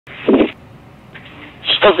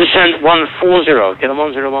Stop descent 140, get them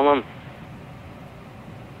 1011.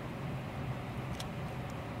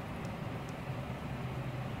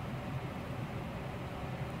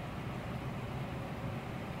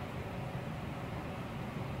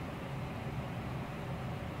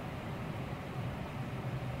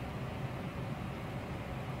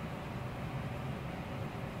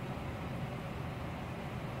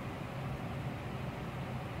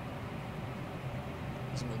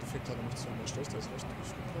 Also im Endeffekt hat er mich zwar schlecht als recht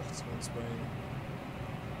durchgebracht, es waren zwei,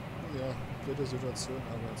 ja, blöde Situationen,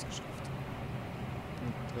 aber er hat es geschafft.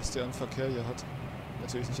 Und was der an Verkehr hier hat,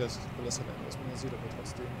 natürlich nicht als Verlasser allein, was man hier sieht, aber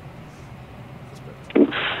trotzdem Respekt.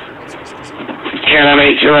 Hat's was gesehen. KLM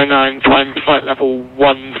 809, climb flight level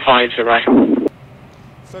 150.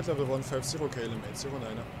 Flight level 150, KLM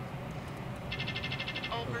 809.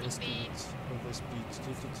 Overspeed. Overspeed.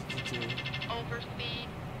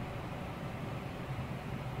 Overspeed.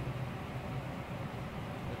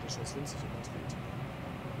 Der Scheiß Wind sich immer dreht.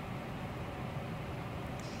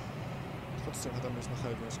 Trotzdem hat er mich noch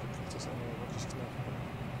halb durchgebracht, das ist aber wirklich knapp.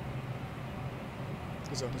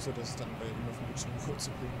 Ist auch nicht so, dass es dann bei ihm auf dem Bildschirm kurz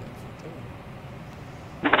zu bilden anfängt, aber...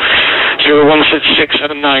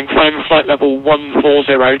 016679, climb flight level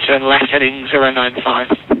 140, turn left heading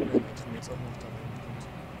 095. Ja, der Trim jetzt auch noch da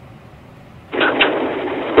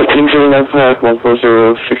reinkommt. Heading 095,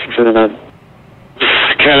 140, 6679.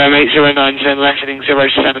 KLM 809, turn left heading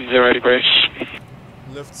 070 degrees.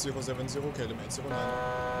 Left 070, KLM 809.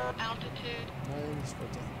 Altitude. Nein, ich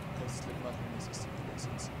wollte doch kein Slip machen, das ist die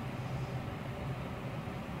Lizenz.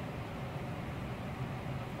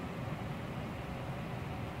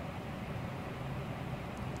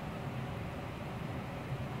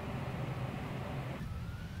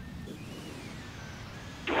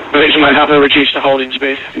 But you might have to reduce the holding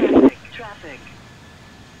speed. Traffic.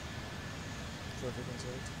 Traffic und so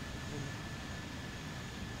weiter.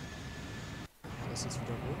 Das ist jetzt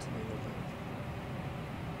wieder rot? Nee,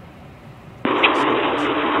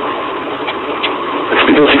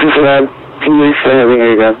 Can you say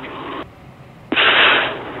everything again?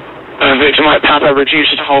 Victor Mike Papa,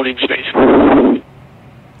 reduce the holding speed.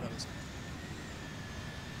 alles.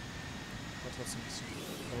 War trotzdem ein bisschen...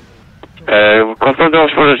 Confirm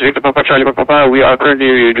those for the Papa Charlie Papa, we are currently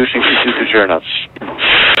reducing to 0 knots.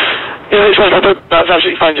 Yeah, it's fine, Papa, that's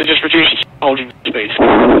absolutely fine, so just reduce the holding speed.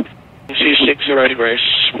 260 degrees.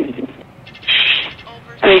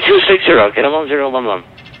 Hey, 260, get them on 011.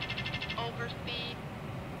 Overspeed.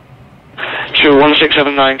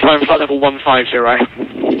 21679, climb flight level 150.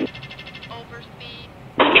 Overspeed.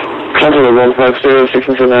 Climb level 150,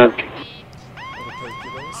 679. Speed. Autopilot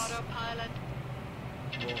geht aus. Autopilot.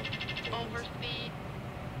 Wow. Overspeed.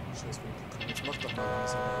 Scheiß Wind. Jetzt mach doch mal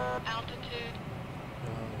langsam. Altitude.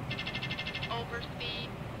 Ja. Overspeed.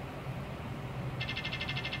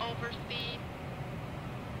 Overspeed.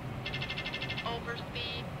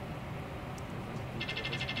 Overspeed.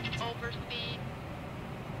 Overspeed.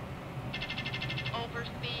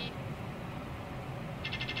 Overspeed.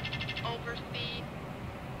 Overspeed.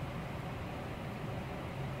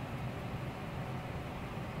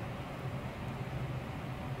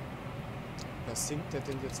 Was singt der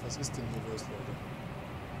denn jetzt? Was ist denn hier los, Leute?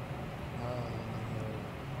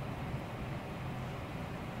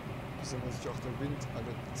 Wieso muss ich auch der Wind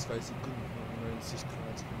alle 2 Sekunden um 90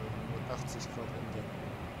 Grad oder 80 Grad ändern?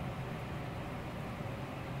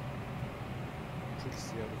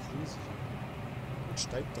 Kriegst du ja eine Krise hier. Und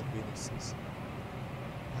steigt doch wenigstens.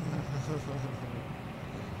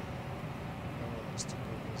 Ist doch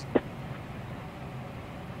was. Ich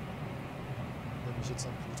habe mich jetzt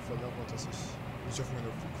am Blut verlabert, dass ich nicht auf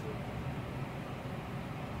meiner Flughöhe bin.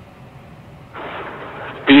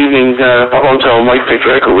 Good evening, Hotel Mike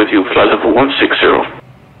Victor Echo with you, flight level 160.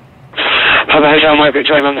 Papa Hotel Mike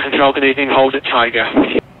Victor, I'm on the control, good evening, hold it Tiger.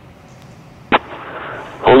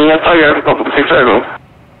 Holding that Tiger, Papa Victor Echo.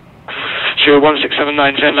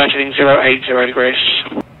 01679, turn left heading 080 degrees.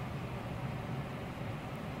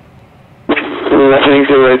 Left heading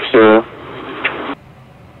 080.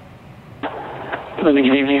 Good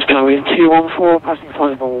evening, Sky 214, passing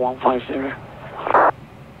flight level 150.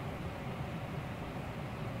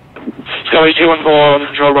 Sky 214 on the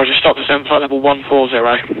control, roger, stop descent, flight level 140.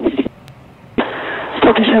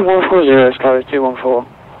 Stop descent 140, Sky 214.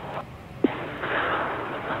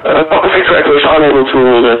 Papa Victor Echo is unable to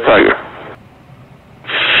hold that Tiger.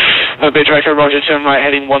 Bit director, roger, turn right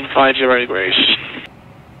heading 150 degrees.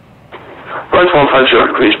 Right 150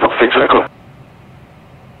 degrees, Papa Victor Echo.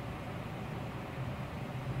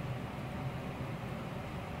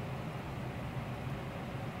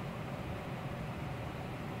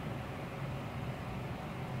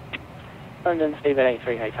 London, Speedbird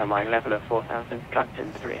 83 Hotel Mike, level of 4000,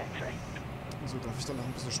 Clacton 3 X-ray. So, darf ich dann noch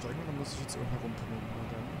ein bisschen steigen oder muss ich jetzt irgendwo rumpimmeln? Na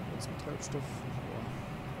dann, jetzt mit Treibstoff, boah,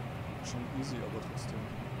 schon easy, aber trotzdem.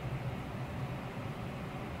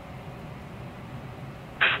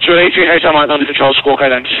 Speedbird 83 Hotel Mike, London Control, squawk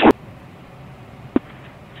ident.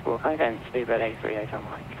 Squawk ident, Speedbird 83 Hotel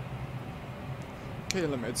Mike.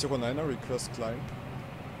 KLM 809er, request climb.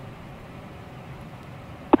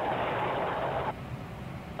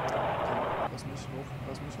 Lass mich hoch,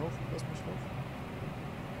 lass mich hoch, lass mich hoch.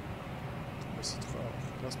 Du bist traurig,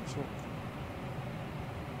 lass mich hoch.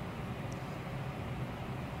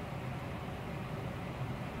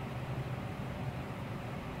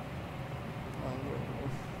 Hallo.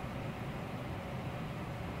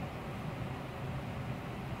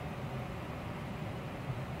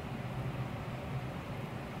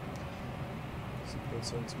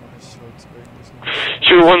 Sonst mache ich halt eigentlich nichts.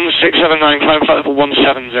 21679, climb flight level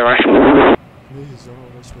 170. Nee, so,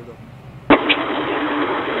 ich will doch.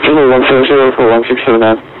 170 for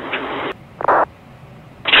 1679.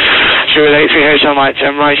 Speedbird 83 Hotel Mike,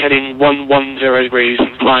 turn right heading 110 degrees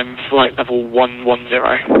and climb flight level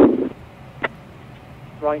 110.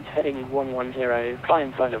 Right heading 110,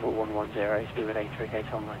 climb flight level 110, Speedbird 83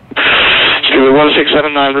 Hotel Mike. Speedbird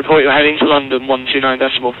 1679, report you're heading to London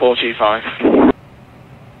 129.425.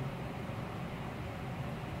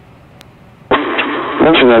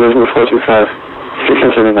 129.425.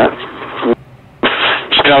 1679.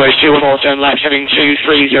 Skyway 214, turn left heading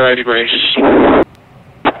 230 degrees.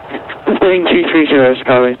 Heading 230,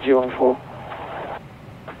 Skyway 214.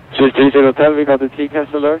 230 Hotel, we got the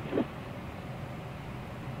TCAS alert.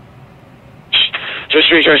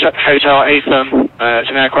 Just reach Hotel A firm. It's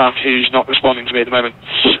an aircraft who's not responding to me at the moment.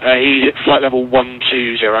 He's at flight level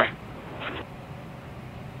 120.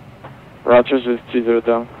 Roger, 230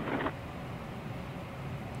 down.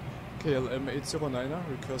 KLM 809er,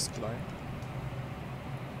 request climb.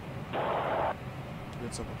 Du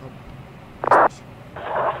willst aber kommen.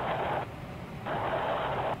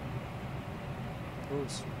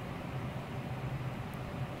 Los.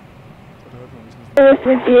 Oder hört man mich nicht mehr? Das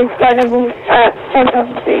sind die Flight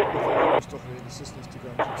 10,000 feet. Ich doch reden, es ist nicht die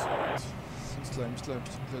ganze Zeit. Sonst bleib ich gleich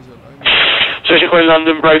alleine. Searching for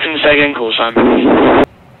London, broken, say again, call sign.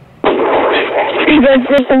 Speedbird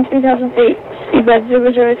system 3,000 feet. Speedbird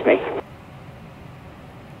 003.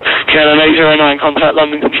 KLM 809, contact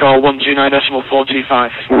London Control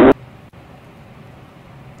 129.425.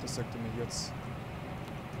 Das sagt er mir jetzt.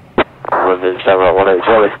 London, Sarah 18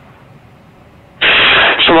 Charlie.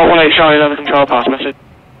 Sarah 18 Charlie, London Control, pass message.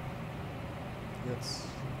 Jetzt.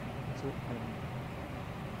 So,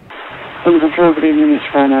 London Control, good evening, it's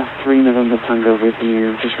Ryanair 3 November Tango with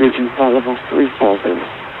you, just reaching flight level 340.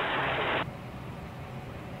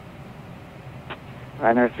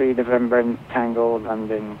 Ryanair 3 November Tango,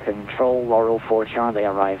 London Control, Laurel 4 Charlie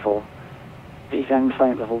arrival. Descend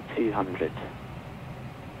flight level 200.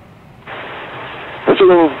 That's a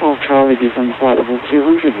Laurel 4 Charlie, descend flight level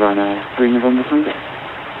 200, Ryanair 3 November Tango.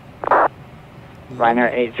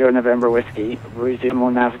 Ryanair 80 November Whiskey, resume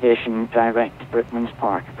on navigation direct Brickman's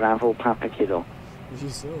Park, Bravo Papa Kilo.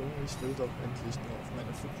 wieso? Ich will doch endlich nur auf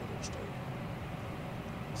meine Flugroute steigen.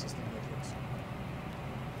 Was ist denn hier los?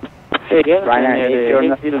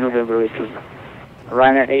 Ryanair 80 November Whiskey.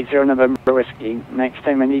 Ryanair 80 November Whiskey, next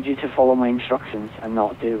time I need you to follow my instructions and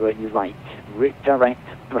not do what you like. Route direct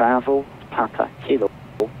Bravo Papa Kilo.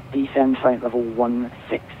 Descend flight level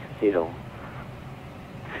 160.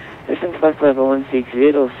 Descend flight level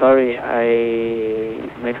 160, sorry, I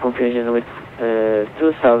made confusion with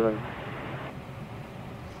 2000.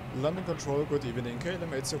 London Control, good evening.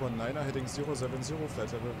 KLM 809er, heading 070,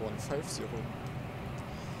 flight level 150.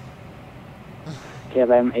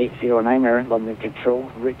 KLM 809er, London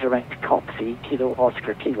Control, route direct Copsy, Kilo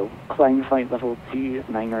Oscar Kilo, climb flight level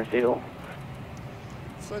 290.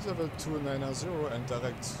 Flight level 290 and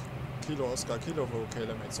direct Kilo Oscar Kilo for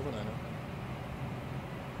KLM 809er.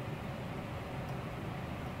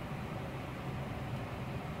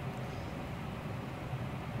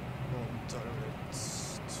 Direct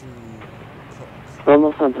to Cock.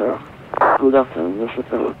 London Center, good afternoon, this is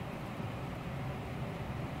Philip.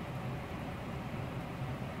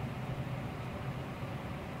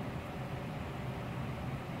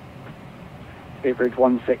 Speedbird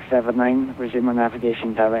 1679, resume on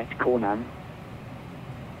navigation direct Conan.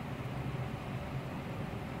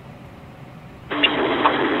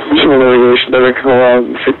 Resume on navigation direct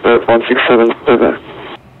Conan, Speedbird 167, over.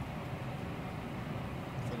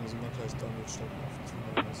 Wenn Sie mal gleich download starten auf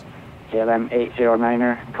 290. KLM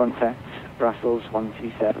 809er, contact Brussels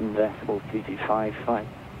 127.2255.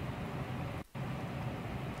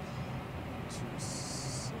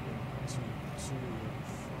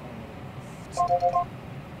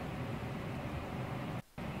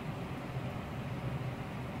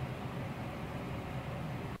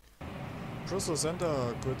 Bristol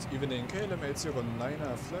Center, good evening, KLM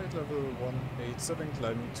 809, flight level 187,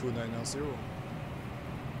 climbing 290.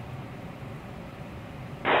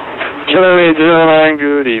 KLM 809,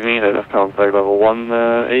 good evening, head contact level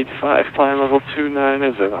 185, climb level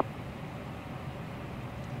 290.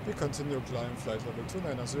 We continue climb flight level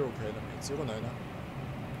 290, KLM 809.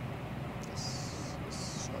 Das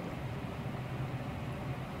ist schade.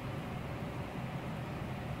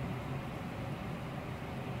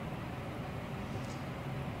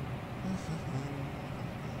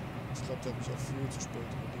 Ich glaube, der hat mich auch viel zu spät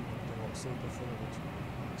überlegen, der war auch so überfordert.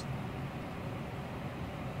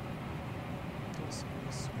 Das ist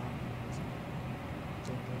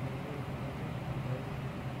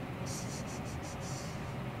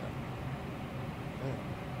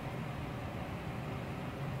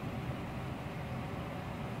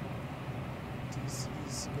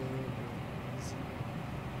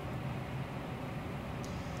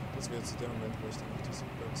das wäre jetzt der Moment, wo ich dann noch die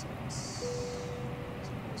Seatbelts auswähle.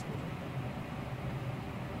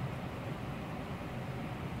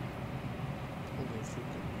 Und den Flug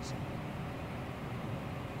genießen.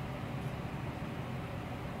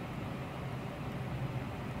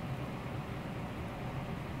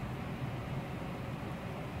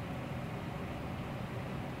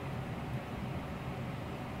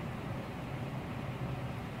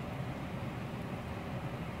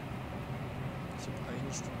 Ich habe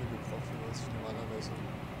eine Stunde gebraucht, für was ich normalerweise.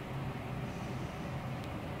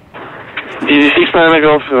 EDDS 9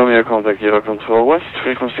 Golf Romeo, contact Euro Control West,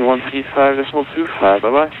 frequency 135.25,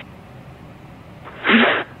 bye bye.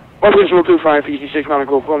 135, 56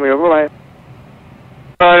 Golf Romeo, bye bye.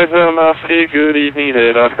 5 good evening,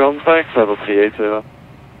 radar contact level 380.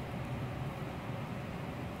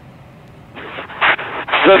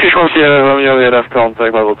 Frequency Romeo, radar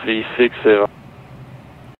contact level 360.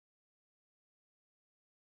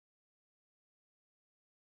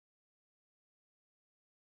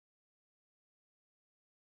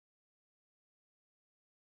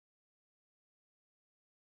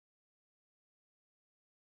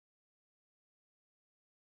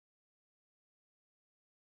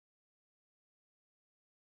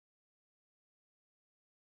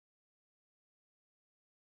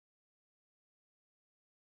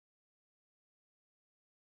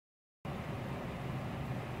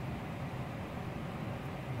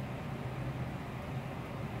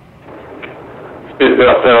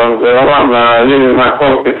 Leaving my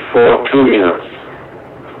cockpit for 2 minutes.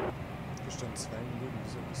 Bestand 2 Minuten,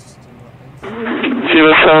 wieso ist es denn nur ein?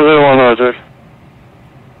 770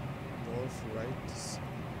 Wolf Right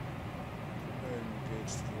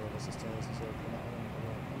engaged, was ist da? Das ist ja keine Ahnung,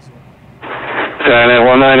 aber wieso?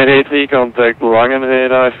 1983, contact Langen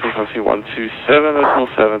radar, frequency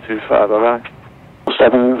 127.725, bye bye.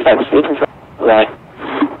 756, bye.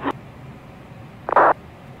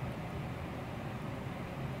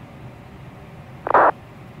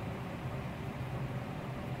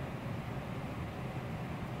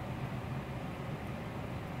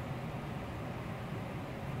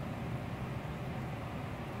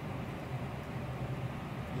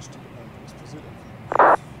 Hier steht immer, es passiert einfach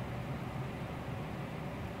nichts.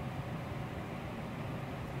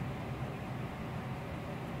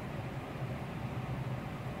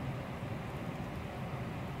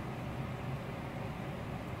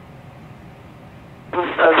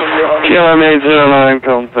 KLM 809,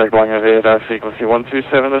 contact Langen radar, frequency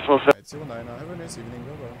 127.7. 809, have a nice evening,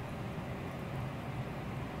 bye bye.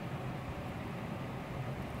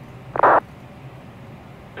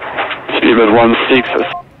 Speed at 16. Ja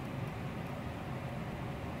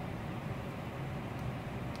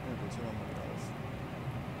gut, hier machen wir wieder auf.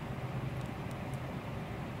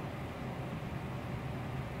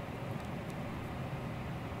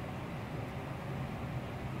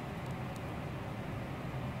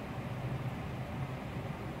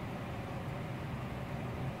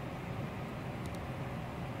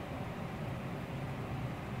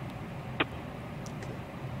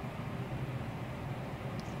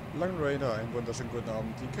 Lang Raider, einen wunderschönen guten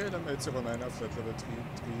Abend. Die KLM 809 auf Flight Level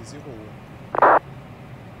 330.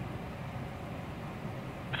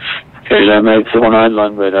 KLM 809,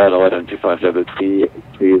 Long Radar, identified level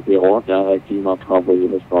 330, direct Lima Bravo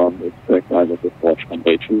uniform, expect either report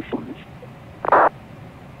runway 25.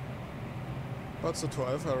 Watson to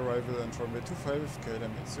Alpha arrival and runway 25,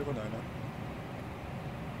 KLM 809.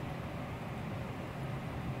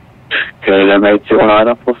 KLM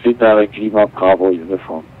 809, proceed direct Lima Bravo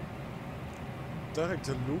uniform.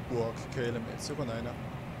 Director loop walk, KLM 809.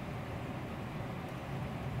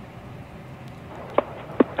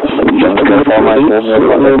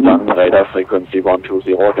 Radar frequency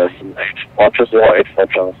 120, destination 108 for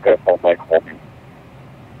Sky for Mike Romeo.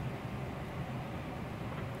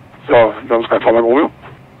 So, Sky for Mike Romeo.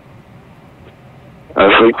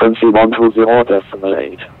 Frequency 120, decimal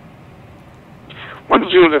 8.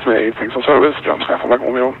 10.8, thanks for service, Sky for Mike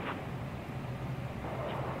Romeo.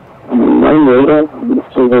 Nine radar,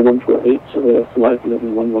 silver 128, flight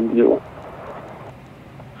level 110.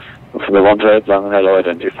 For the 128 lang, hello,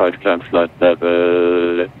 identified climb flight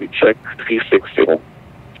level, let me check, 360.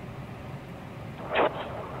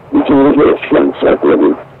 Climb flight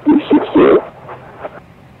level 360.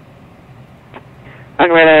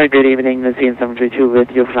 Radar, good evening, this is 732 with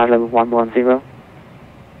you, flight level 110.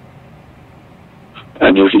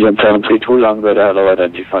 And New Zealand 732 lang, radar, hello,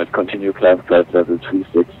 identified, continue climb flight level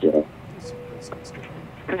 360.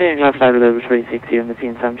 Continue climb flight level 360 in the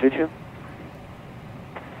scene 732.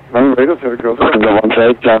 Radar, very close. For the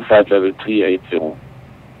 128 climb flight level 380.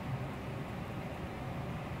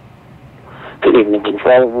 Good evening,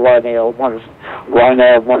 control, Ryanair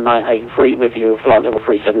 1983 with you, flight level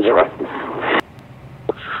 370.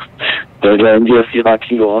 Delta India Sierra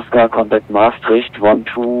Kilo Oscar, contact Maastricht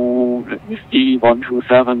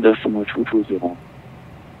 127 decimal 220.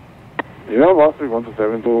 Ja, Maastricht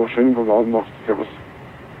 127, so schön vom Laden noch. Servus.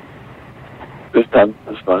 Bis dann,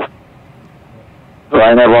 bis bald.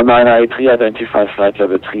 Ryanair 1983, identify flight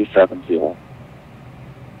level 370.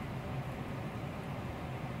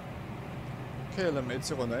 KLM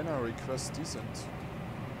 809, request descent.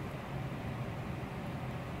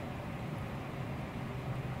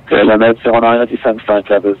 KLM 809, descent flight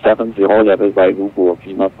level 70, level by Ugo,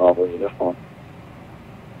 Lima Bravo, uniform.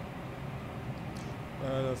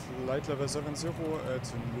 Flight level 70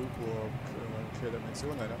 at Luburg, KLM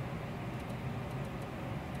 809.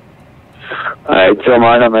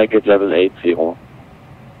 809, make it level 80.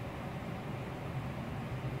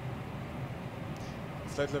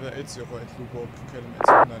 Flight level 80 at Luburg, KLM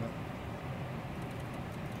 809.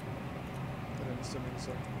 Dann ist der mir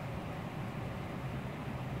gesagt.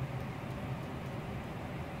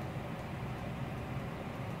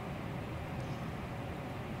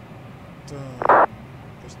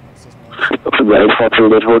 For the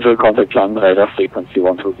 842 Hotel, contact London radar frequency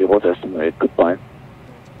 120, decimal 8, goodbye.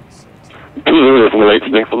 20 decimal 8,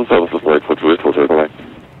 thanks for the service, this is 842 Hotel, bye.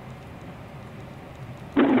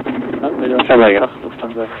 Radar,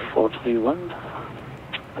 Lufthansa 431,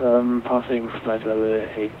 passing flight level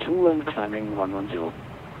 82 and climbing 110.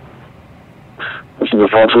 Pushing the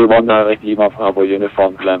 431, direct Lima Bravo,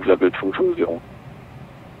 uniform, climb level 220.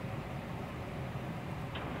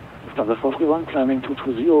 Lufthansa 431, climbing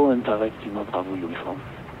 220 and direct Lima Bravo uniform.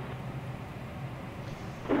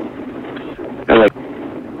 Hello.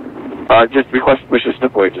 Just request permission to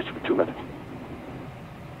step away just for 2 minutes.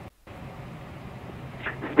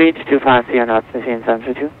 Speed 250 knots, machine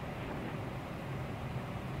 732.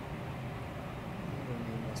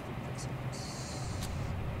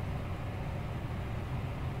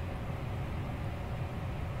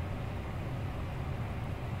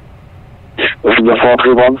 Pushing the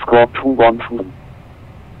 431, squawk 212.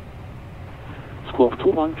 Squawk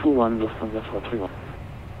 2121, Lufthansa 431.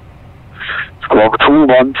 Squawk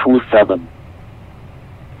 2127.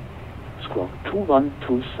 Squawk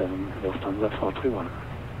 2127, Lufthansa 431.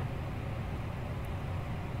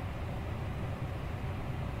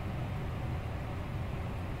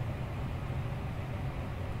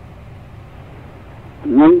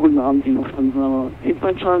 Guten Abend, die Lufthansa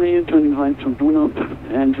 8 Charlie, turning right to Donau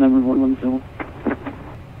and level 110.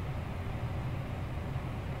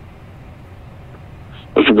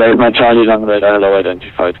 Pushing the 8 Charlie, long radar, hello,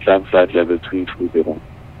 identified, climb flight level 320.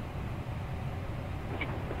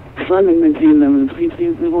 Climbing maintain level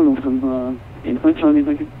 330, Lufthansa 8 Charlie,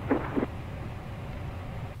 thank you.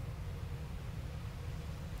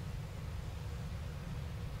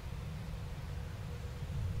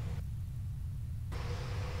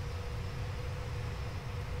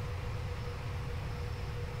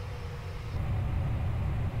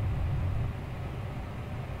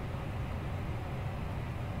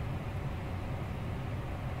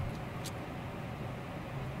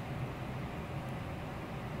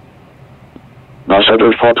 Now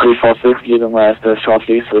shuttle 4346, leaving master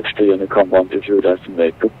shortly, switch to Unicom 122, decimal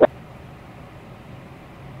 8, goodbye.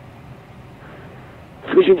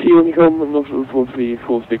 Switching to Unicom,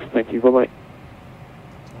 4346, thank you, bye bye.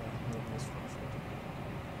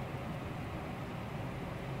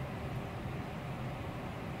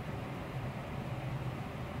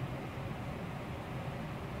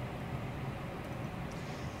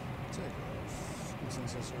 Take off.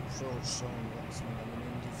 Beziehungsweise Approach schauen wir uns mal an. Wir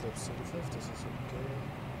nehmen die Flaps 35, das ist okay.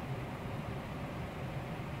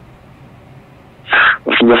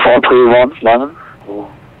 Lufthansa 431, landen. Oh.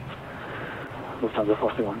 Lufthansa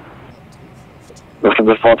 431.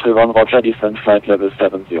 Lufthansa 431, Roger, descent flight level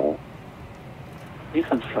 70.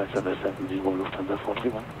 Descent flight level 70, Lufthansa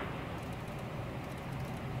 431.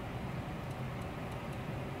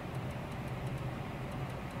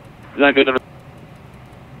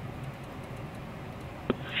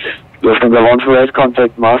 Lufthansa 128,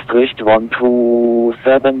 contact Maastricht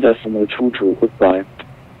 127.22, goodbye.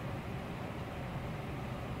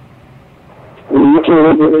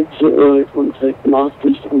 Contact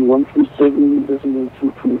Maastricht on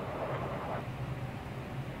 127.22.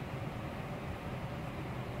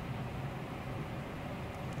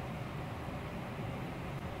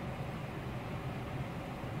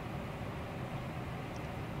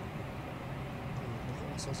 Noch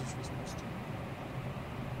irgendwas, was ich wissen musste.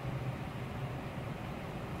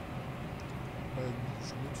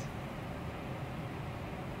 Eigentlich nicht.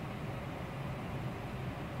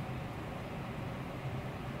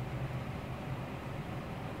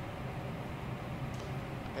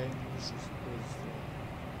 Englisches Böse.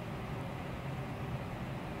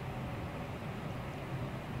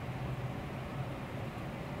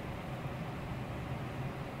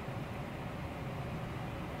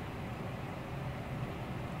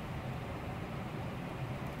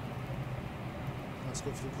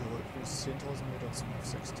 Fluggeholt plus 10.000 Meter zum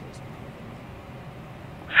F6000.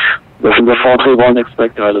 Lufthansa 431,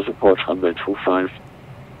 expect ILS approach runway 25.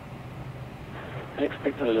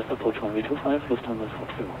 Expect ILS approach runway 25, Lufthansa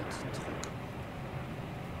 431.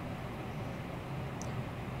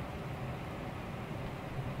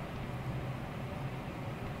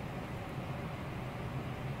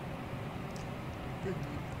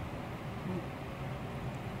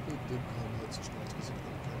 Mit dem haben wir zu Startrisiko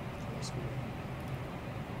auswählen.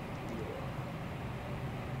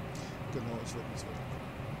 Genau, ich werde nichts weiter.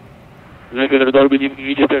 Nel dolgo di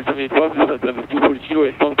video per il tuo politico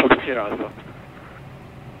e non produzierato.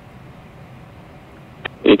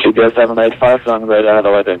 EGLL 785, runway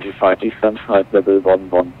hello identified, descent flight level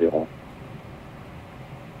 110.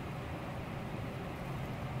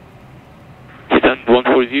 Descent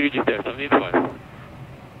 140, EGLL 785.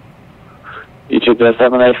 EGLL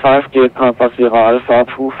 785, geht Passierer Alpha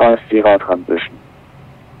 250 transition.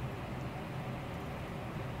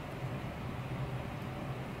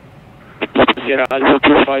 Sierra Alpha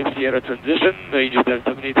 25 Sierra transition, EGLL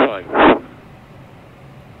 785.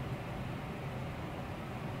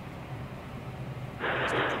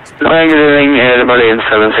 Landing in Berlin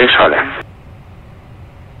 76 Charlie.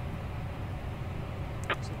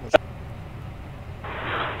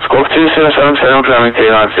 Scope 2077, climbing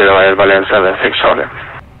 390 Berlin 76 Charlie.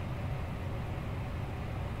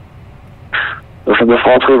 Lufthansa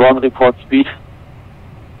 431, report speed.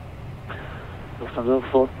 Lufthansa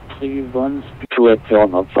 431, speed to 80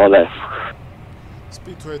 knots or less.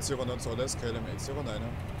 Speed to 80 knots or less, KLM 809.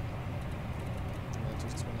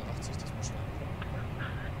 Natürlich 280, das muss schnell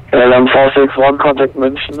KLM ankommen. 461, contact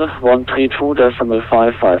München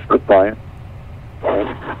 132.55, goodbye.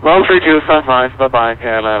 132.55, bye bye,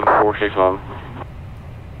 KLM 461.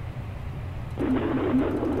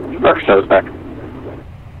 Roger, back.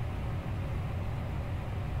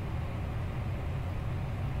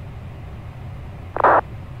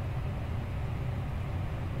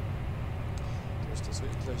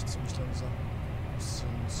 Deswegen gleich ziemlich langsam.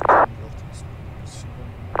 Sonst können wir auch ein bisschen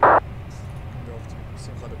rum.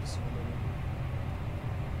 Sind gerade ein bisschen runter.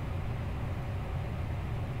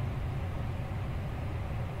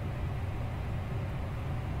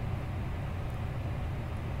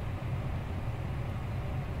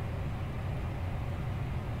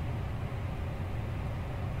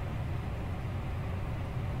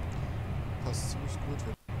 Passt ziemlich gut.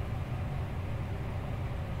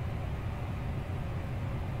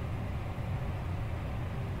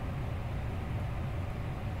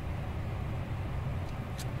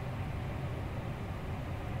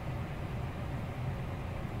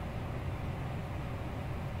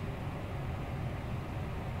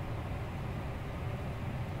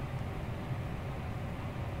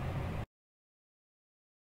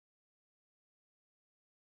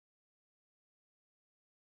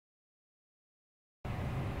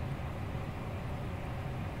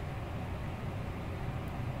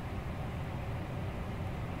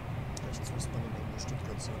 Jetzt muss man in irgendwo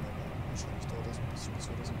Stuttgart sein, aber wahrscheinlich dauert das ein bisschen, bis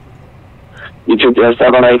wir das im Blick haben. EGLL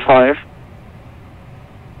 785.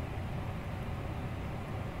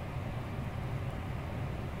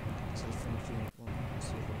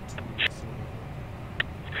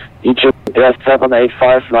 EGLL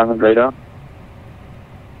 785 Langen Radar.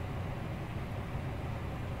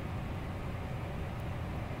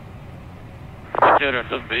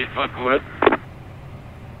 Go ahead.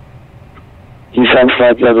 Descent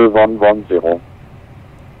flight level 110.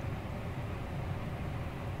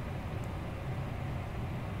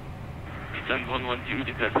 Descent 110,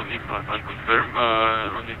 detect the V5 and confirm,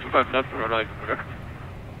 runway 25 left or right, correct?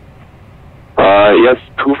 Yes,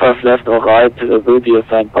 25 left or right will be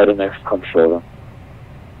assigned by the next controller.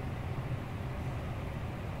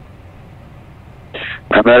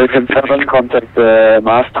 American 7, contact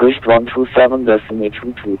Maastricht 127, decimal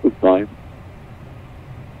 22, goodbye.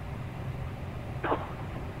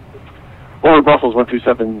 Or Brussels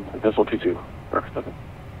 127, decimal 22, correct, 7.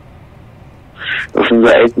 Listen to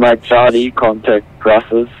 8 Mike Charlie, contact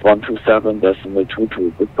Brussels 127, decimal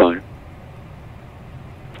 22, goodbye.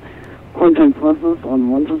 Contact Brussels on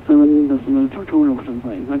 127, decimal 22,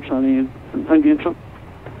 Lufthansa 8 Mike Charlie, thank you, Chuck.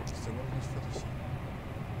 Ist der überhaupt nicht fertig?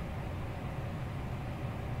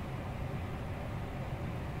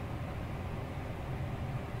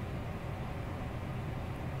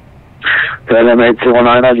 KLM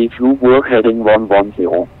 809, leave Luburg, heading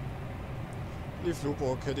 110. Leave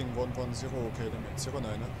Luburg, heading 110, KLM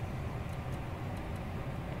 809.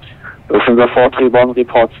 Lufthansa 431,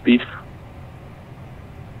 report speed.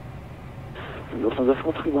 Lufthansa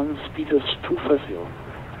 431, speed is 250.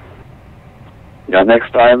 Yeah,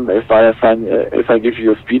 next time, if I give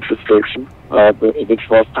you a speed restriction, which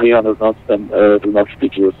was 300 knots, then do not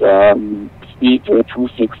speed use. Speed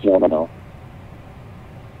 260 now.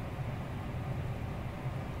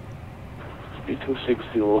 Speed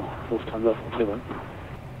 260, Lufthansa 431.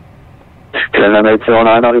 KLM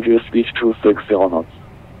 809, reduce speed 260 knots.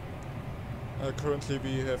 Currently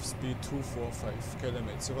we have speed 245, KLM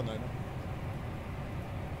 809.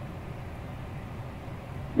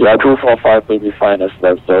 Yeah, 245 will be fine as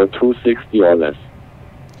well, so 260 or less.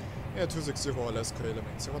 Yeah, 260 or less, KLM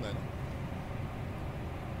 809.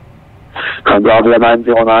 Concordia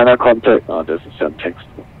 909er, contact. Ah, das ist ja ein Text.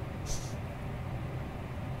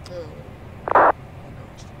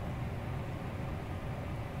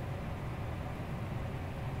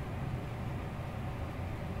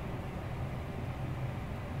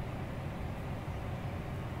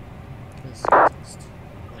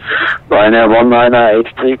 Ryanair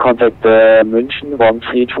 1983, contact München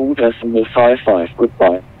 132, decimal 55,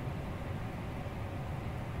 goodbye.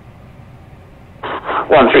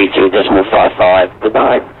 132, decimal 55,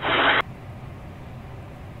 goodbye.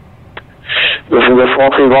 Listen to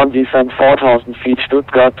 431, descent 4000 feet,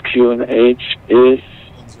 Stuttgart, QNH is...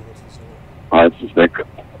 Jetzt ist weg.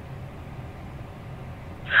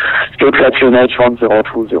 Stuttgart, QNH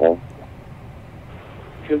 1020.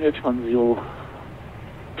 QNH 1020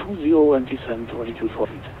 and descent 22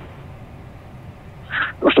 feet.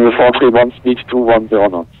 Listen to 431, speed 210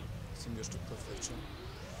 knots. Sind wir Stuttgart vielleicht schon?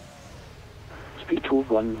 Speed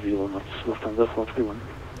 210 knots, Lufthansa 431.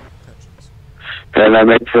 Kein Chance. KLM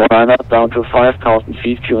 809 down to 5000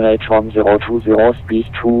 feet, QNH 1020, speed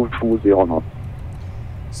 220 knots.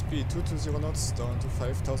 Speed 220 knots down to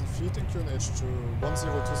 5000 feet in QNH to 1020,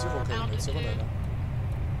 KLM 809.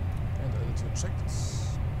 And altitude checked.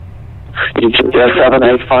 EGLL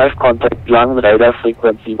 785, contact Langen radar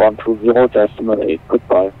frequency 120, decimal 8,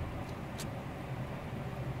 goodbye.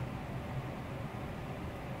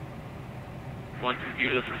 One to view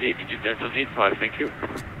this is EGLL 785, thank you.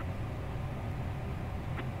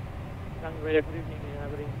 Langen radar, good evening,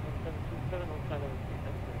 averaging 727 on side of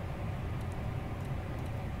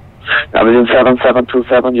Within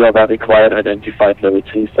 7727, you have a required identified level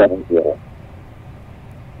 370.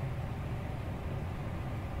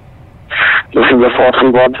 Looking the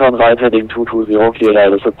 431, turn right heading 220, clear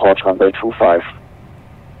LS approach runway 25.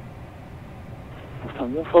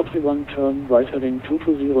 Lufthansa 431, turn right heading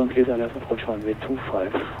 220 and clear LS approach runway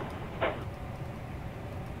 25.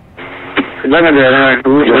 Lufthansa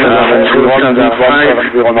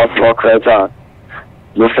 170 knots or crater.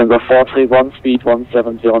 Lufthansa 431, speed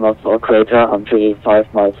 170 knots or crater until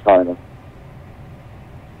 5 miles final.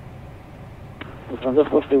 Lufthansa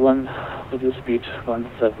 431, reduce speed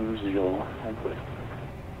 170 and wait.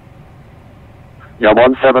 Yeah,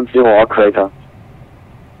 170 or crater.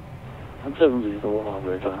 170 or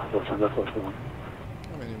greater, Lufthansa 431.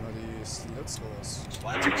 Wenn ihr mal die Slats raus.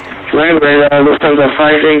 Langen radar, Lufthansa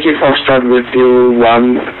 5, Yankee Foxtrot with you,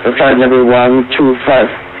 flight level 125.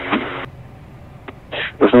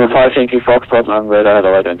 Lufthansa 5, Yankee Foxtrot, Langen radar, had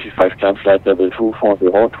identified climb flight level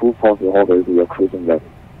 240, 240 will be your cruising level.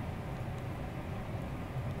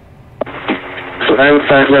 Climb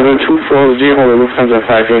flight level 240, Lufthansa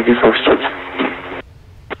 5, Yankee Foxtrot.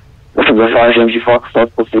 Lufthansa 5 Yankee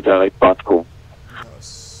Foxtrot, proceed direct Barco. Ja,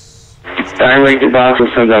 es... Direct about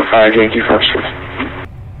Lufthansa 5 Yankee Foxtrot.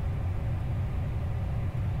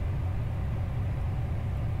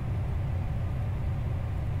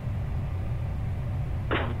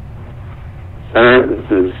 Center,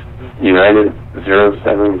 this is United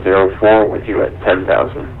 0704 with you at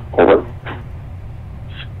 10,000. Over.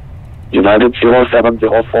 United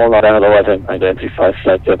 0704, right hello, identify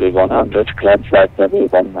flight level 100, climb flight level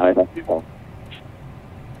 190.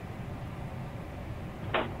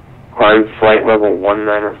 Climb flight level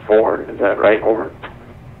 194, is that right? Over.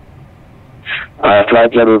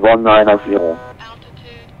 Flight level 190. Altitude.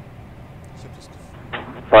 Ich hab das Gefühl...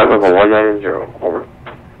 Flight level 190, over.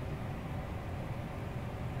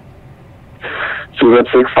 Surat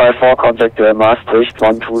 654, contact Maastricht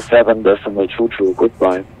 127.22,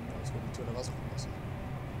 goodbye. Als wenn die Tür der Wasser kommen lassen.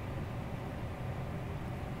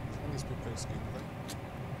 Kann das Speedbrakes gehen, oder?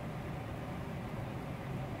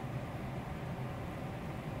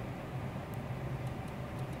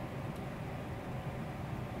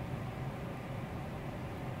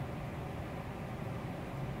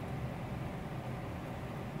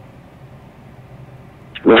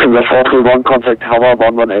 Lufthansa 431, contact Tower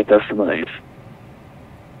 118.8.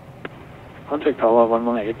 Contact Tower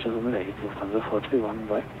 118.8, Lufthansa 431,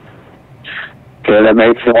 bye. KLM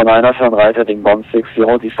 809, turn right heading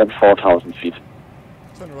 160, descend 4,000 feet.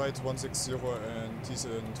 Turn right 160 and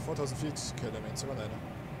descend 4,000 feet, KLM 809.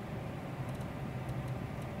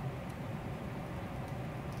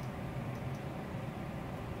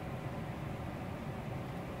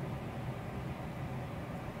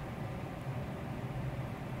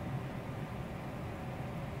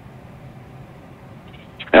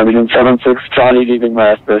 Avenue 76, Charlie, leaving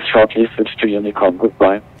my airspace shortly, switch to Unicom,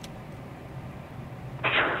 goodbye.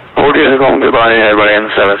 Hold Unicom, goodbye, everybody in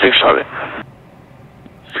 76 Charlie.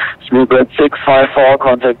 Smoothbread 654,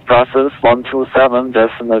 contact Brussels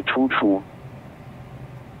 127.22.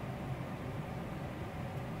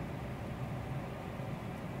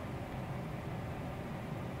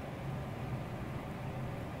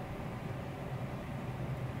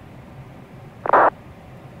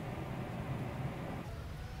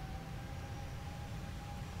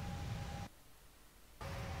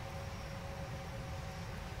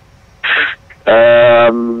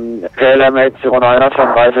 KLM 809,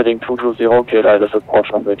 turn right heading 220, KLL is approach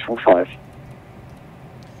runway 25.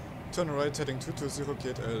 Turn right heading 220,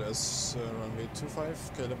 GLL is runway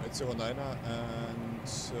 25, KLM 809 and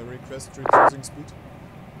request reducing speed.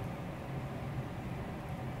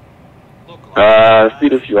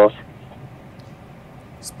 Speed is yours.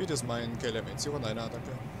 Speed ist mein KLM 809,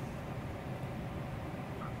 danke.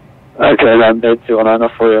 KLM 809,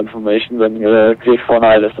 for your information, when cleared for an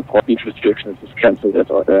ILS, support speed restrictions is cancelled at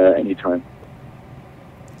any time.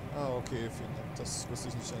 Ah, okay, vielen Dank. Das wusste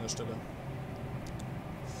ich nicht an der Stelle.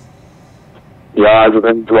 Ja, also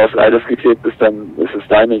wenn du auf ILS geklebt bist, dann ist es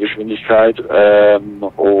deine Geschwindigkeit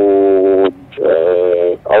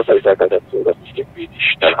außer ich sage halt dazu, dass ich irgendwie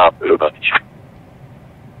nicht schnell haben will oder nicht.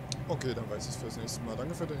 Okay, dann weiß ich es fürs nächste Mal.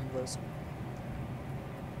 Danke für den Hinweis.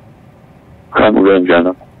 Kein Problem,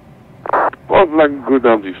 gerne. One line, good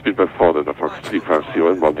down the speed by forward, the Fox 350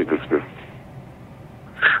 and multiple speed.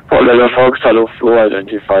 For level Fox, hello, flow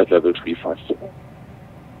identified level 350.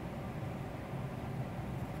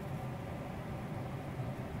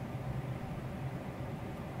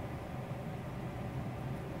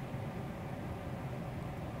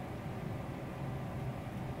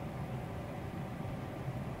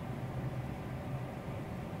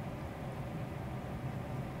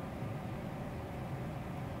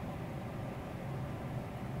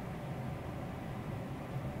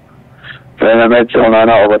 KLM 809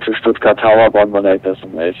 over to Stuttgart Tower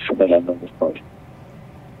 118.8 für die Landung des Bord.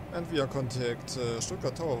 And via contact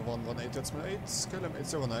Stuttgart Tower 118.8, KLM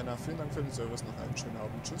 809, vielen Dank für den Service, noch einen schönen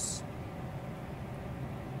Abend, tschüss.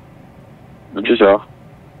 Wünsche ich auch.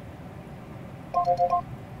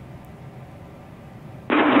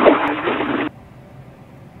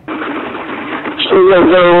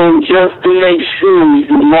 So, just to make sure,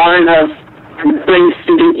 you want us to face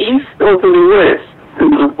to the east or to the west?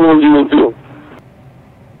 And suppose you will do.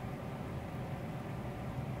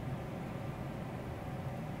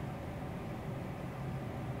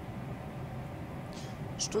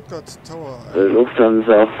 Stuttgart Tower.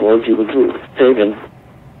 Lufthansa 402, taken.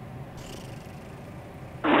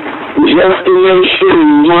 Just to make sure,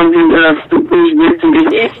 you want us to push this to the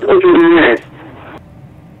east or to the west?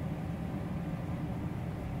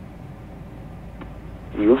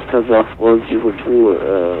 Lufthansa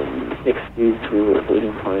 402, 60 to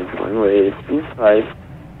holding point runway 25,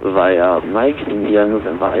 via Mike, India,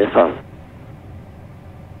 November, Alpha.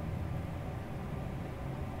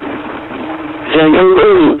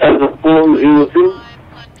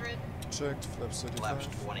 Checked, flaps 35. Flaps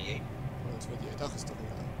 28. Oh, 28, ach, ist doch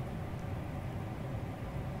egal.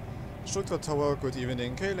 Stuttgart Tower, good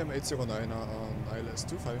evening, KLM 809 on ILS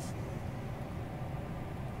 25.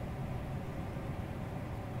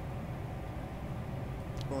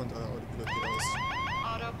 Und Autopilot geht aus.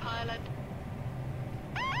 Autopilot.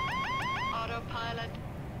 Autopilot.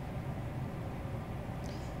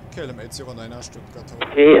 KLM 809 Stuttgart Tower.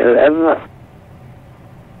 KLM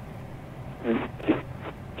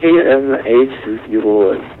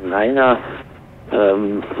 809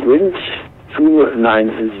 wind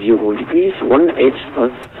 290 degrees, 18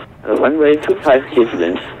 knots, runway 25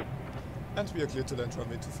 km. And we are clear to land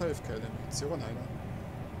runway 25, KLM 809.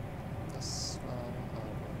 Das war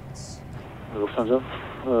jetzt. Lufthansa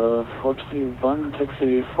 431,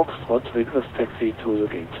 taxi Foxtrot, request taxi to the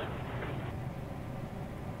gate.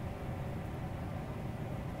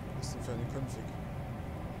 Was ist denn für eine Config?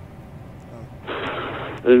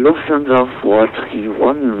 Lufthansa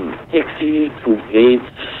 431, taxi to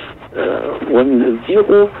gate 10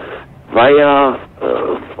 via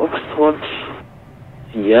Foxtrot,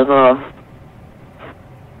 Sierra,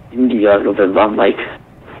 India, November, Mike.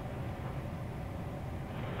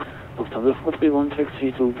 Lufthansa 431,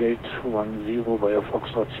 taxi to gate 10 via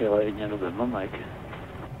Foxtrot, Sierra, India, November, Mike.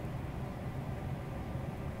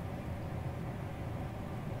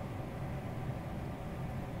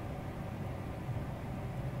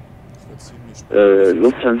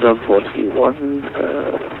 Lufthansa 431,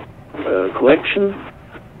 correction,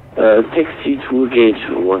 taxi to gate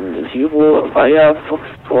 10 via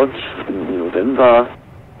Foxtrot, November,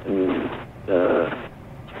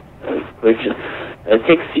 correction,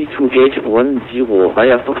 taxi to gate 10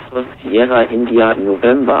 via Foxtrot, Sierra, India,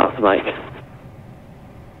 November, Mike.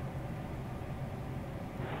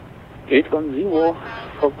 Gate 10,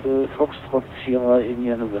 Foxtrot, Sierra,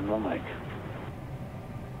 India, November, Mike.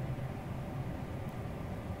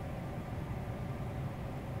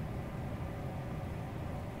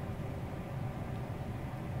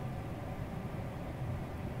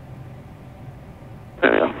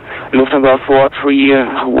 Lufthansa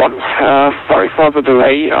 431, sorry for the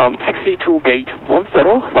delay, taxi to gate 10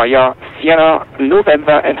 via Sierra,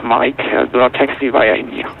 November and Mike, do not taxi via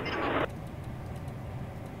India.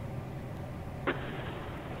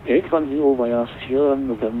 Gate 10 via Sierra,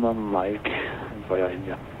 November, Mike, and via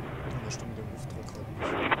India.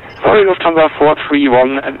 Sorry Lufthansa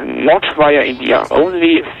 431, not via India,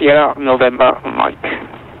 only Sierra, November, Mike.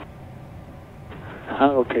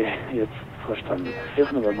 Ah, okay, jetzt verstanden.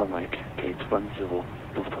 Sierra, November, Mike, Gate 10,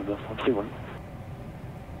 Lufthansa 431.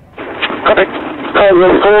 Correct.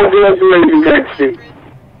 Taxi.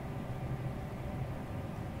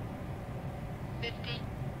 50.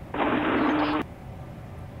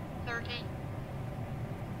 30.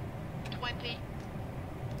 20.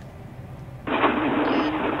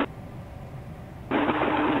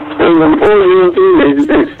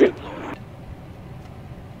 10.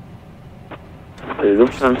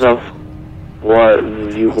 Lufthansa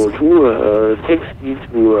 402, taxi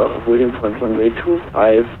to William Point runway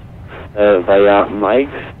 25 via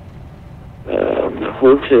Mike,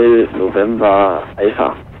 Hotel November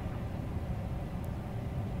Alpha.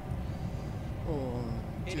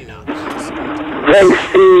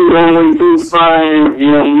 Taxi going to find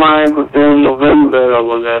your Mike Hotel November,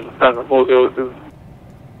 aber der Hotel ist. Wir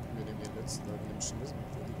nehmen den letzten, da wir nämlich wissen,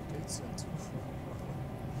 wo die Gates sind.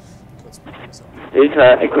 Kurz mal besser. Delta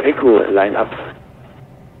Echo Echo Line Up.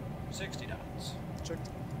 60 knots. Checked.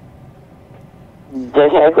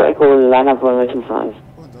 Delta Echo Echo Line Up Formation 5.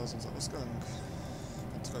 Und da ist unser Ausgang.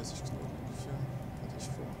 Mit 30 Knoten ungefähr. Hatte ich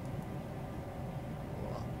vor.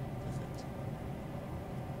 Boah, perfekt.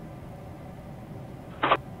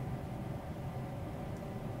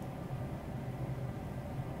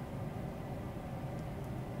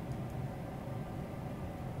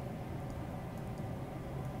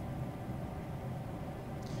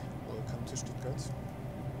 Welcome to Stuttgart.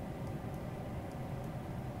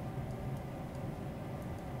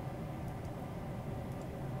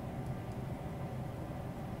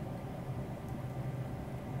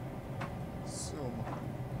 So.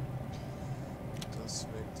 Das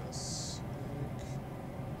weg, das weg.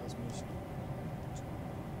 Lass mich.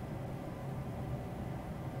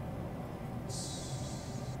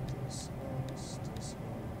 Und das aus, das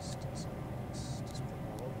aus, das aus. Das brauchen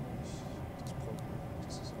wir auch nicht. Das brauchen wir.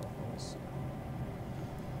 Das ist auch aus.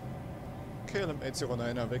 KLM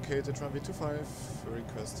 809 vacated runway 25.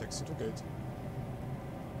 Request taxi to gate.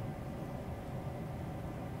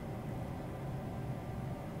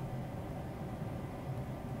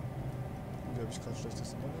 ich gerade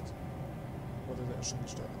schlechtes Internet? Oder der ist schon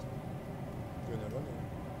gestartet? You never know.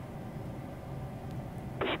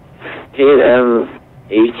 KLM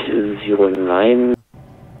 809.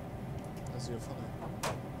 Also hier vorne.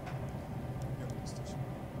 Ja, lustig.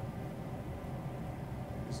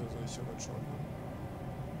 Wieso soll ich hier gerade schauen?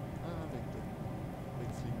 Ah,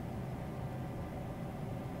 wegen Fliegen.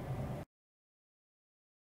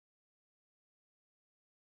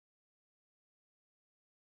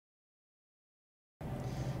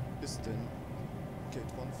 Ist denn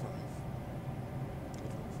Gate 15?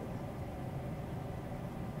 Gate 15.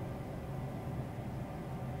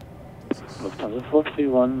 Das ist... Lufthansa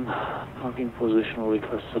 431, parking position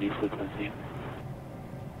request for the frequency.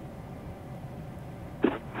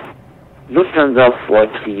 Lufthansa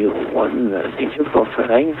 431, thank you for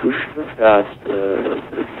flying to Stuttgart,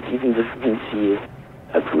 keeping the frequency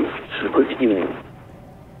approved. Good evening.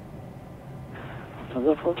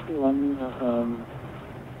 Lufthansa 431,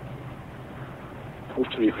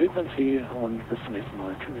 approved to the frequency und bis zum nächsten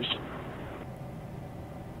Mal. Tschüss.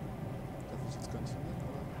 Darf ich jetzt kontinuieren,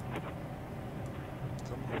 oder?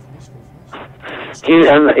 Komm, ruf nicht.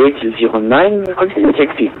 KLM 809, continue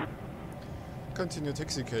taxi. Continue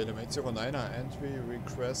taxi KLM 809 and we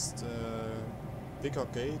request bigger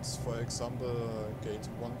gates, for example gate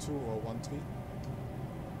 12 or 13.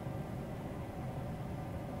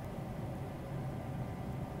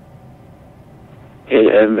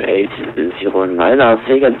 KLM 809,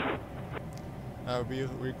 say again. We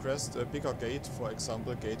request a bigger gate, for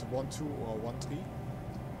example gate 12 or 13.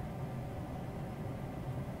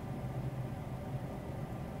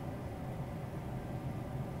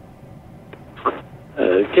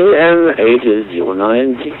 KLM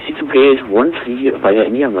 809, taxi to gate 13 via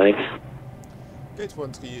India Mike. Gate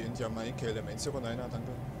 13 India Mike, KLM 809,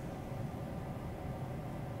 danke.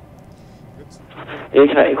 Gut.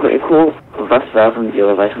 Delta Echo Echo, was waren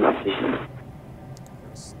Ihre weiteren Absichten?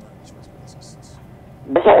 Das, nein, ich weiß, wer das ist.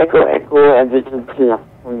 Delta Echo Echo, er wird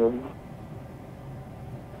platzen.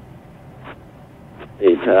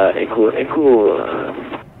 Delta Echo Echo,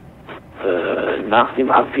 nach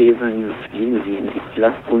dem Abheben fliegen Sie in die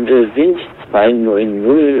Platzrunde Wind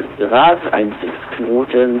 290 Grad, 16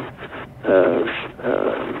 Knoten,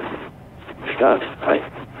 Start frei.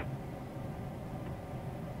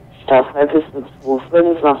 Start frei bis mit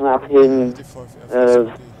 2,5 nach dem Abheben, Die VFR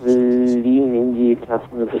fliegen in die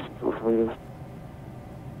Platzrunde bis 2,5.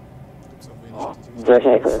 Gibt's auch wenig, die Delta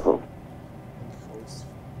Echo Echo. raus.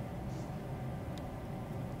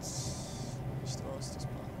 Nicht aus, das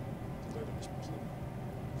machen die Leute nicht blenden.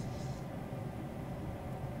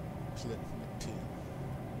 Blenden mit P.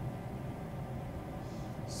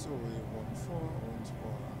 So, hier 1 vor und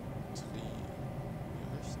 1 3. Hier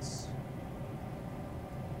rechts.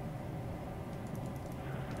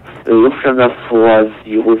 Lufthansa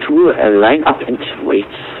 402, line up and wait.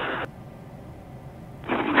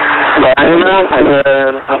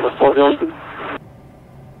 Eine Vorsicht.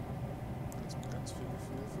 Jetzt mit ganz viel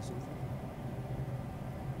Gefühl versuchen.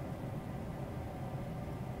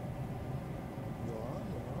 Ja.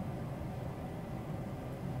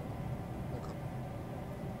 Na komm.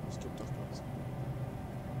 Ich geb doch Gas.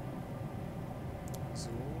 So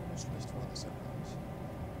schlecht war das ja gar nicht.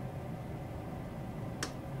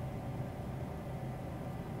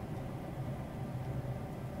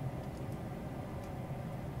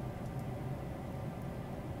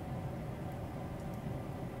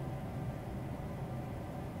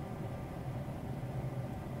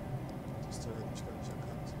 Das Teil hat mich gar nicht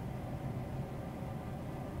erkannt.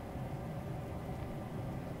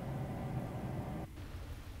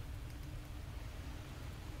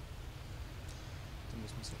 Dann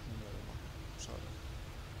muss man es auch nicht mehr machen. Schade.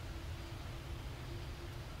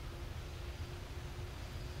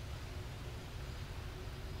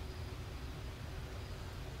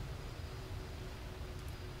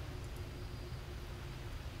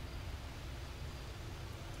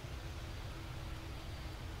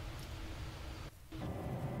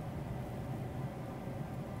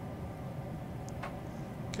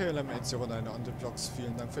 KLM 809 on the blocks.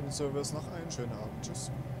 Vielen Dank für den Service. Noch einen schönen Abend.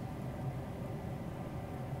 Tschüss.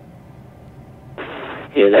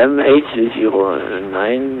 KLM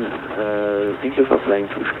 809, thank you for flying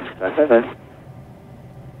to Stuttgart. Bye bye. Gut,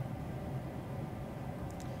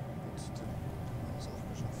 dann haben wir es auch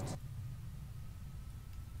geschafft.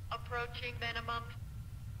 Approaching minimum.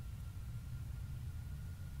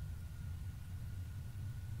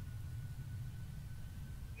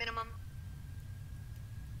 Minimum.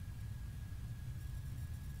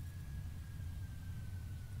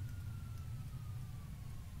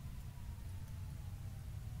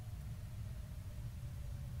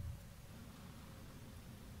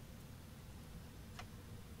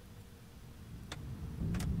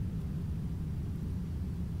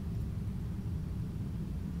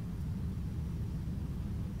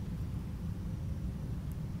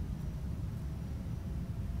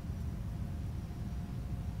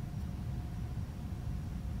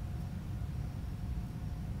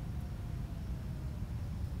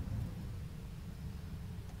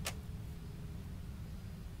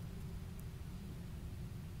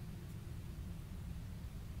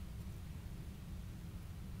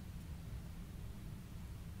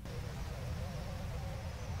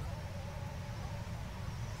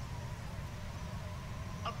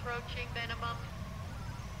 Approaching minimum.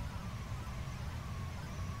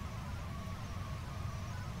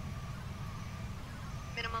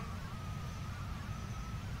 Minimum.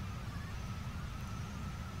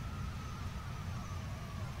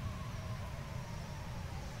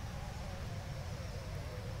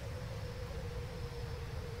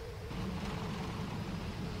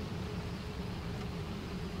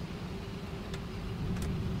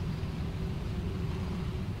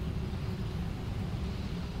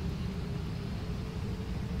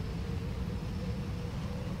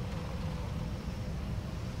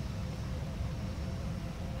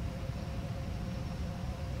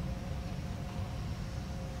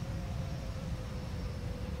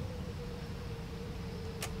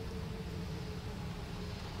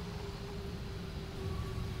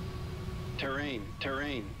 Terrain,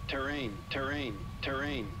 terrain, terrain, terrain,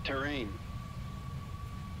 terrain, terrain.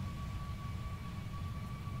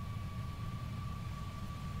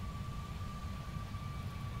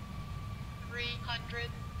 $300.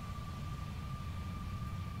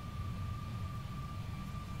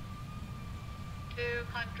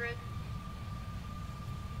 $200.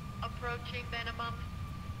 Approaching minimum.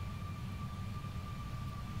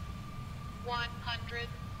 100.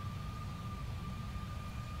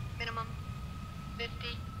 Minimum. 50.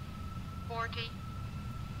 40.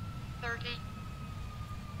 30.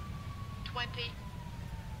 20.